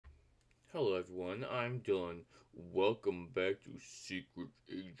Hello everyone, I'm Dylan. Welcome back to Secret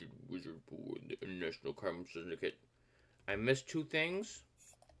Agent Wizard for the International Crime Syndicate. I missed two things.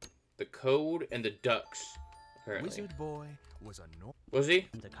 The code and the ducks, apparently. Wizard boy was a Was he?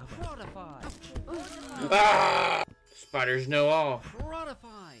 undercover. Protify! Ah! Spiders know all.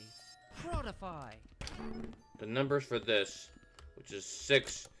 Protify! Protify! The numbers for this, which is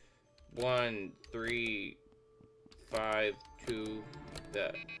 6, 1, 3, 5, 2,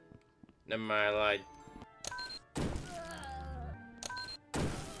 that. Never mind, I lied. It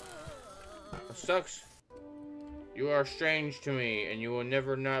sucks. You are strange to me, and you will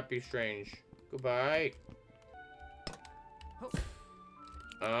never not be strange. Goodbye.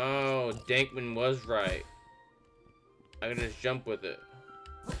 Oh, Dankmin was right. I can just jump with it.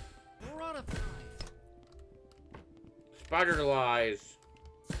 Spider lies.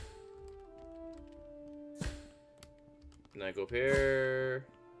 And I go up here.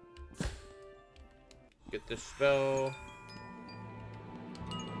 Get this spell.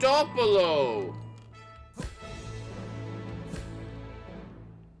 Doppelo!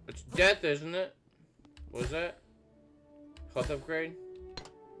 It's death, isn't it? What was that? Health upgrade?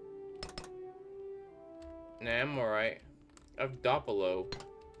 Nah, I'm alright. I have Doppelo.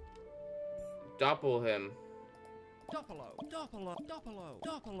 Doppel him. Doppelo! Doppelo! Doppelo!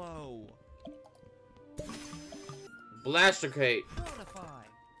 Doppelo! Blasticate! Protify!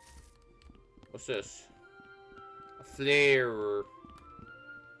 What's this? A flare.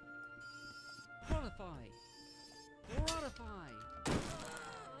 Protify! Protify!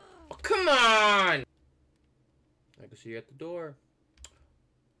 Oh, come on! I can see you at the door.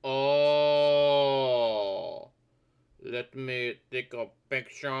 Oh, let me take a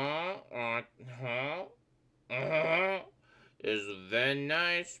picture. It's very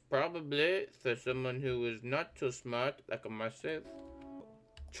nice, probably for someone who is not too smart like myself.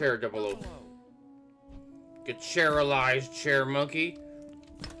 Chair double O. Get chairalized, chair monkey.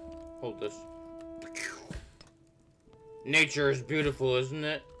 Hold this. Nature is beautiful, isn't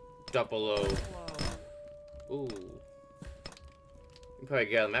it? Double O. Ooh. You can probably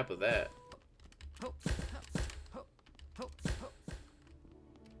get on the map with that.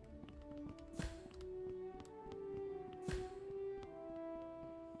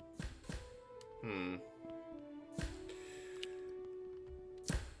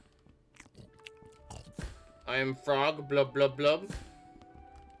 I am frog, blub blub blub.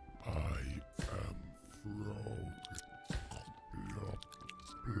 I am frog. Blop,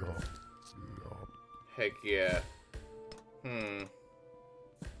 blop, blop. Heck yeah. What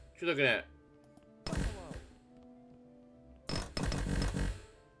you looking at?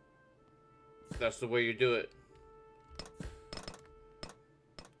 That's the way you do it.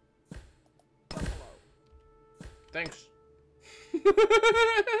 Thanks.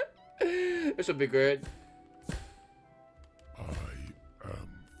 This will be great. I am frog.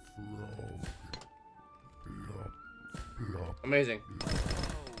 Blop, blop. Amazing.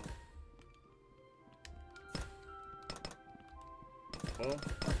 Well,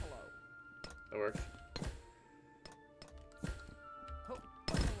 that works.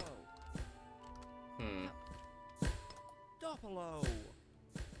 Doppelo!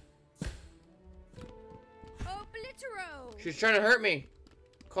 Oblitero! She's trying to hurt me.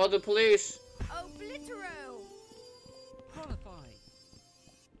 Call the police. Oblitero! Protify!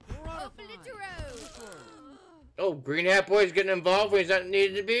 Oblitero! Oh, Green Hat Boy's getting involved when he's not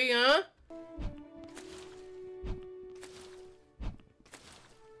needed to be, huh?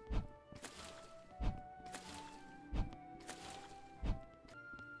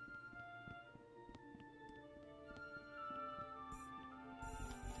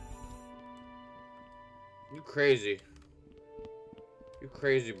 You crazy. You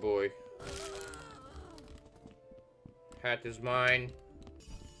crazy boy. Hat is mine.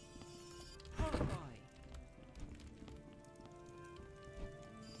 Protify!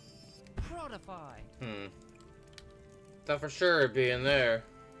 Protify! Thought for sure it'd be in there.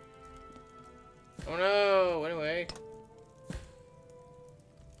 Oh no, anyway.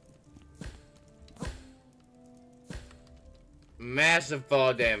 Massive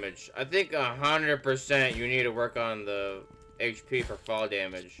fall damage. I think 100% you need to work on the HP for fall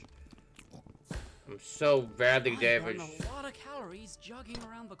damage. I'm so badly damaged. I burned a lot of calories jogging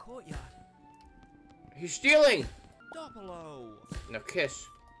around the courtyard. He's stealing! Doppelo! Now kiss.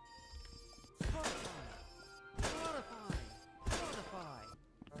 Protify! Protify! Protify!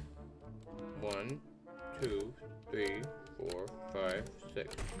 1, 2, 3, 4, 5,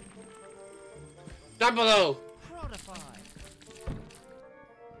 6. Stop below! Protify!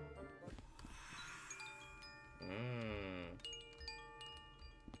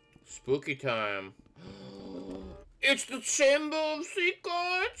 Spooky time. It's the Chamber of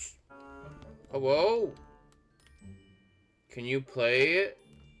Secrets! Hello? Can you play it?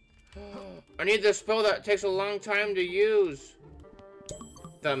 I need the spell that takes a long time to use.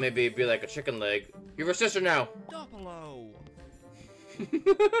 Thought maybe it'd be like a chicken leg. You're her sister now. Doppelo.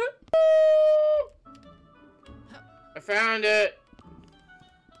 I found it.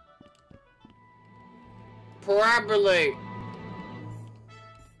 Parabolate.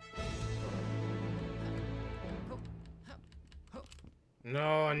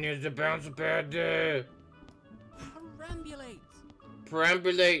 No, I need to bounce pad. Perambulate.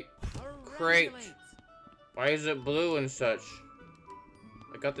 Perambulate. Crate. Perambulate. Why is it blue and such?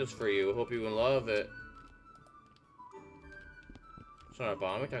 I got this for you. Hope you will love it. It's not a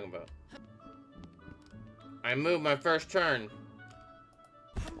bomb. What are you talking about? I moved my first turn.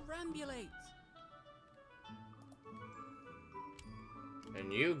 Perambulate.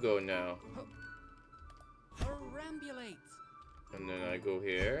 And you go now. Perambulate. And then I go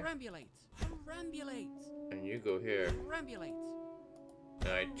here. Perambulate. Perambulate. And you go here. Perambulate. And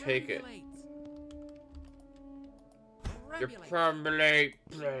I take it. You're Perambulate. probably...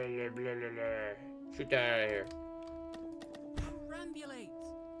 Shoot that out of here. Perambulate.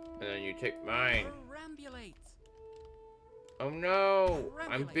 And then you take mine. Perambulate. Oh no!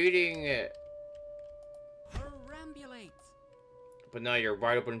 I'm beating it. Perambulate. But now you're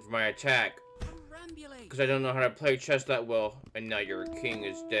wide open for my attack. Perambulate. Because I don't know how to play chess that well. And now your king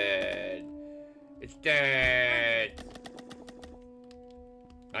is dead. It's dead.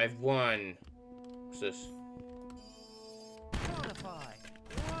 I've won. What's this? Modify.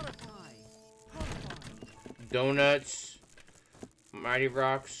 Modify. Modify. Donuts. Mighty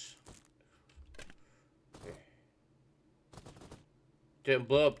rocks. Okay. Didn't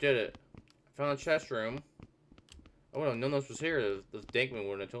blow up, did it? I found a chest room. Oh no, none of this was here. The Dankmin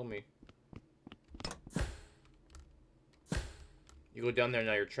wouldn't have told me. You go down there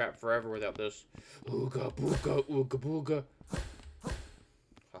now, you're trapped forever without this. Ooga booga, ooga booga.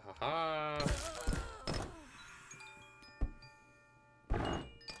 Ha ha ha.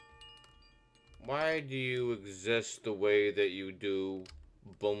 Why do you exist the way that you do,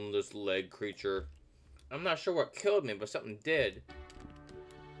 boneless leg creature? I'm not sure what killed me, but something did.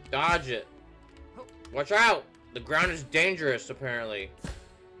 Dodge it. Watch out! The ground is dangerous, apparently.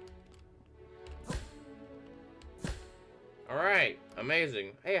 Alright,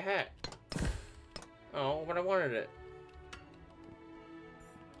 amazing. Hey, a hat. Oh, but I wanted it.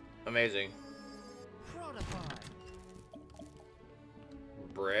 Amazing. Modify.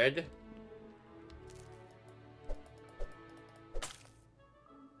 Bread.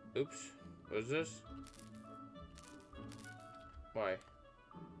 Oops. What is this? Why?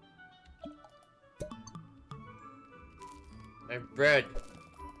 I have bread.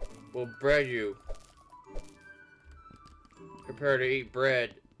 We'll bread you. Prepare to eat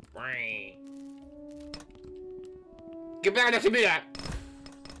bread. Get back next to me, that!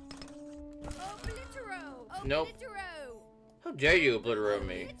 Oblitero! Nope. Oblitero! How dare you obliterate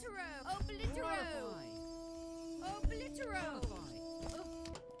me? Oblitero! Oblitero! Oblitero!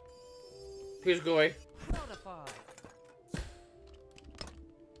 Modify. Please go away. Modify.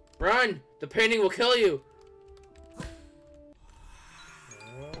 Run! The painting will kill you!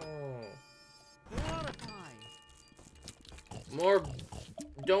 Modify. More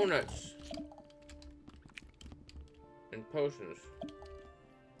donuts. And potions.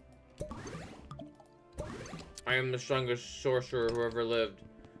 I am the strongest sorcerer who ever lived.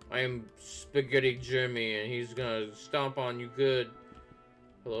 I am Spaghetti Jimmy, and he's gonna stomp on you good.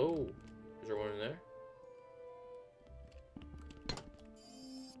 Hello? Is there one in there?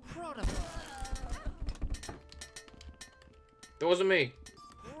 Modify. That wasn't me.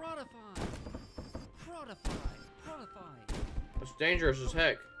 Modify. Modify. Modify. That's dangerous as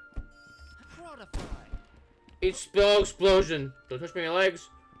heck. Modify. Eat spell explosion. Don't touch me in my legs.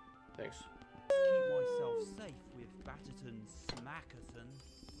 Thanks. Keep myself safe with Batterton Smackerton.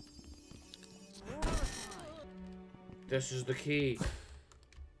 Modify. This is the key.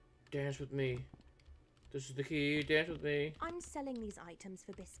 Dance with me. This is the key. Dance with me. I'm selling these items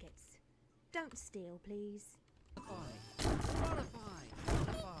for biscuits. Don't steal, please. Modify. Modify.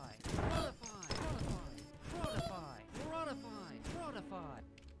 Modify. Modify. Modify. Modify. Modify.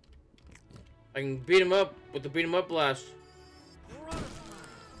 I can beat him up with the beat him up blast. Modify.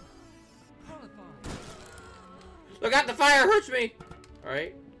 Modify. Look out, the fire hurts me!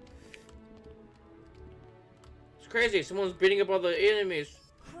 Alright. It's crazy. Someone's beating up all the enemies.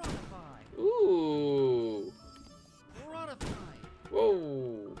 Modify. Ooh. Modify.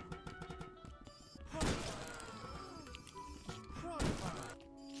 Whoa. Modify.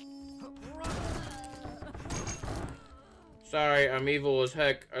 Sorry, I'm evil as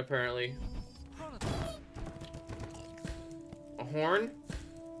heck, apparently. A horn?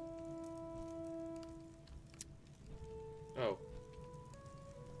 Oh.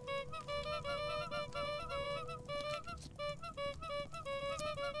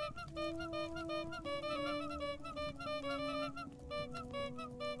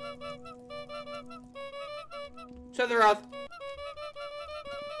 Sephiroth!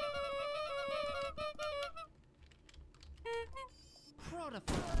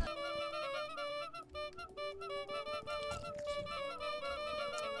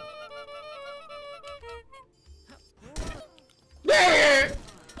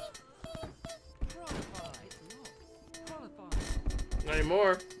 Not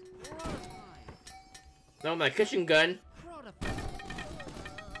anymore. No, my kitchen gun.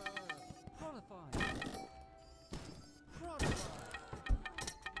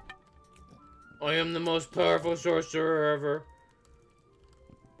 I am the most powerful sorcerer ever.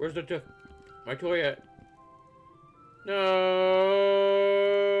 Where's the my toy at? No.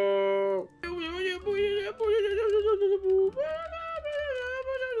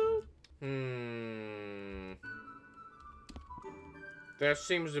 That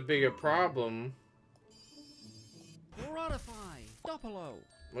seems to be a problem. Modify. Doppelo.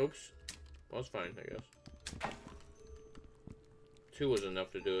 Oops. Well, it's fine, I guess. 2 was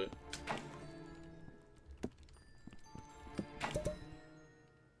enough to do it.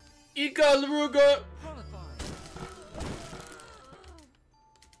 Ika Laruga!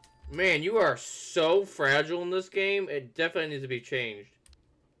 Man, you are so fragile in this game. It definitely needs to be changed.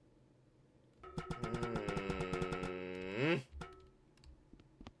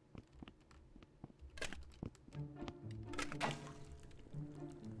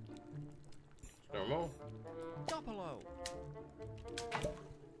 It's normal. Doppelo.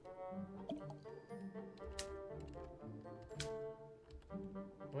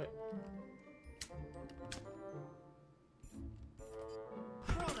 What?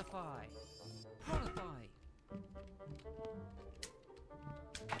 Modify. Modify.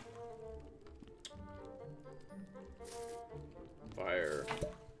 Fire.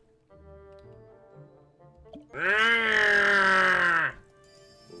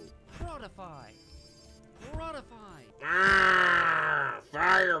 Modify. Modify.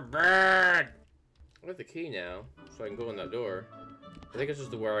 Fire bad! I have the key now, so I can go in that door. I think this is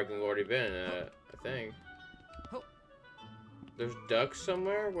the where I can already been at, I think. There's ducks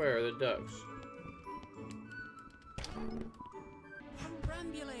somewhere? Where are the ducks?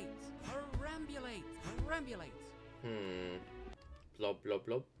 Rambulate. Rambulate. Rambulate. Blub, blub,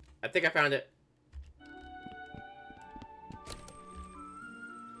 blub. I think I found it.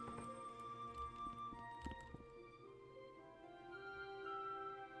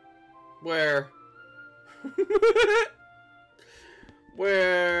 Where?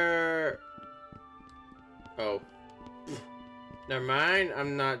 Where? Oh. Never mind,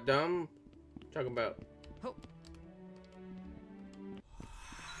 I'm not dumb. Talking about.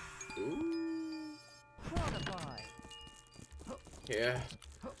 Ooh. Modify. Yeah.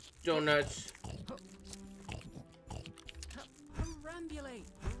 Donuts. Rambulate.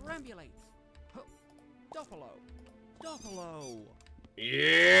 Rambulate. Doppelo. Doppelo.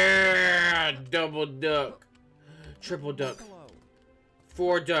 Yeah! Double duck. Triple duck. Doppelo.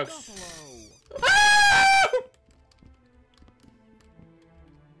 4 ducks. Doppelo. Ah!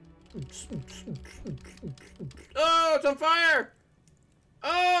 Oh, it's on fire!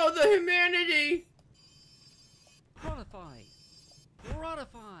 Oh, the humanity! Modify.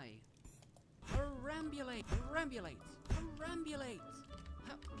 Modify. Rambulate. Rambulate. Rambulate.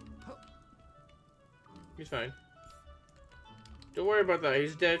 He's fine. Don't worry about that.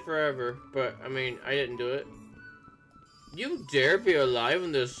 He's dead forever. But, I mean, I didn't do it. You dare be alive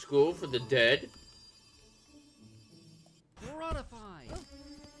in this school for the dead? Modify.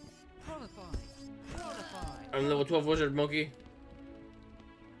 Modify. Modify. I'm level 12 wizard monkey.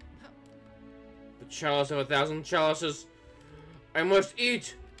 The chalice of 1,000 chalices. I must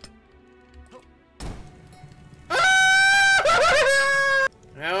eat.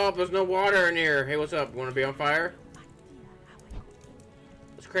 Help, there's no water in here. Hey, what's up? You want to be on fire?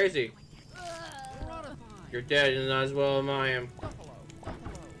 It's crazy. You're dead and not as well as I am.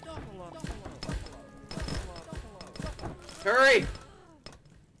 Hurry!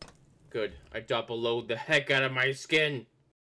 Good. I doppelowed the heck out of my skin.